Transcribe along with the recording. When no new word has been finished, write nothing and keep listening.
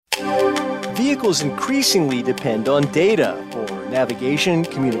vehicles increasingly depend on data for navigation,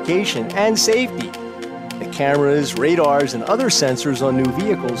 communication, and safety. The cameras, radars, and other sensors on new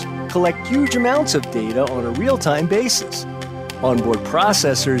vehicles collect huge amounts of data on a real-time basis. Onboard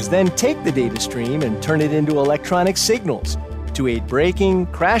processors then take the data stream and turn it into electronic signals to aid braking,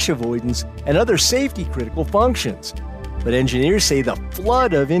 crash avoidance, and other safety-critical functions. But engineers say the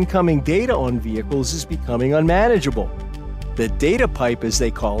flood of incoming data on vehicles is becoming unmanageable. The data pipe, as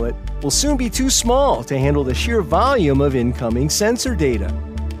they call it, will soon be too small to handle the sheer volume of incoming sensor data.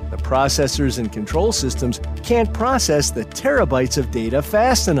 The processors and control systems can't process the terabytes of data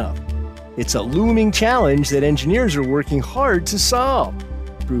fast enough. It's a looming challenge that engineers are working hard to solve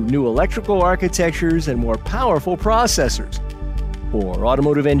through new electrical architectures and more powerful processors. For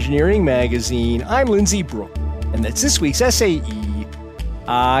Automotive Engineering Magazine, I'm Lindsay Brooke, and that's this week's SAE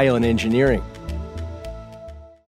Eye on Engineering.